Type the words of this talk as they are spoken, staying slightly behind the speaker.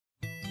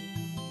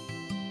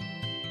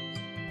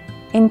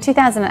In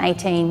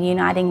 2018,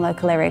 Uniting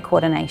Local Area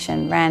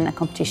Coordination ran a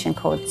competition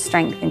called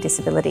Strength in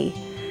Disability.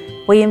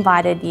 We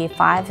invited Year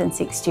 5 and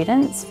 6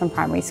 students from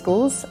primary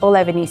schools all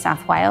over New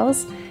South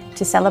Wales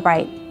to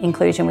celebrate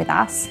inclusion with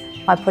us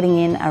by putting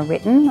in a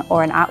written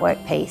or an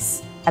artwork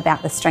piece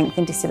about the strength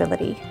in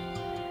disability.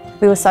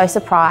 We were so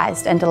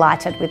surprised and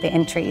delighted with the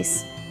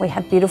entries. We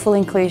had beautiful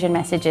inclusion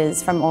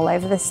messages from all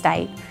over the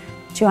state.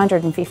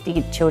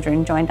 250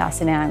 children joined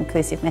us in our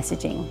inclusive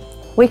messaging.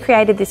 We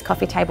created this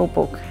coffee table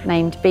book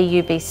named Be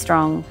You, Be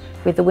Strong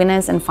with the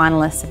winners and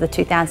finalists of the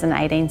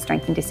 2018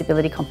 Strength in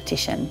Disability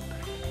competition.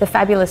 The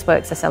fabulous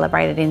works are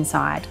celebrated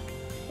inside,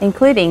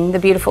 including the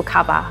beautiful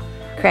cover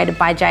created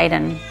by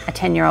Jaden, a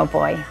 10-year-old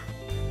boy.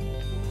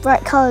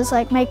 Bright colours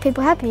make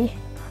people happy.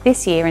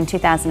 This year in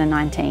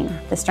 2019,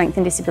 the Strength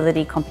in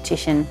Disability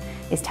competition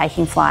is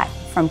taking flight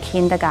from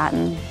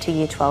kindergarten to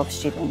Year 12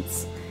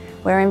 students.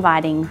 We're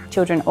inviting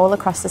children all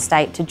across the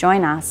state to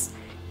join us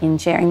in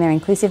sharing their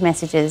inclusive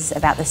messages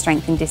about the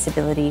strength in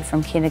disability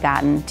from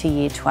kindergarten to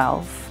Year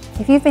 12.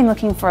 If you've been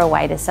looking for a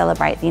way to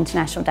celebrate the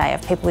International Day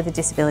of People with a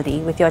Disability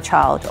with your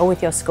child or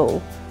with your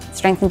school,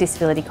 Strength in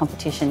Disability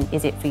competition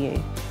is it for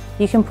you.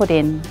 You can put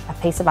in a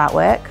piece of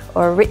artwork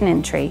or a written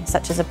entry,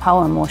 such as a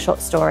poem or short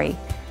story,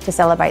 to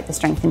celebrate the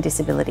strength in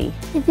disability.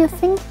 If you're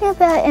thinking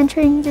about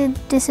entering the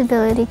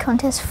disability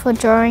contest for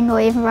drawing or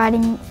even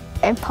writing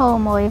a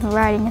poem or even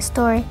writing a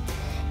story,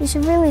 you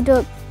should really do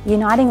it.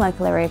 Uniting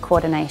Local Area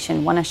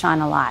Coordination want to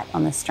shine a light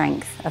on the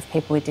strength of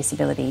people with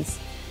disabilities.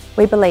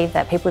 We believe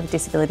that people with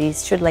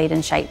disabilities should lead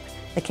and shape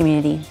the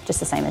community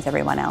just the same as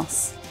everyone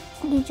else.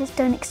 You just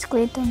don't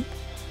exclude them.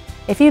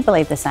 If you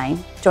believe the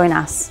same, join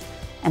us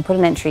and put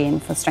an entry in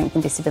for Strength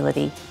in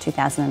Disability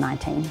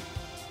 2019.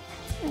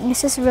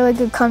 This is a really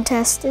good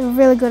contest, a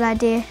really good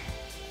idea.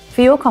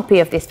 For your copy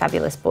of this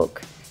fabulous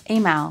book,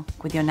 email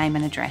with your name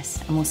and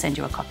address and we'll send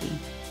you a copy.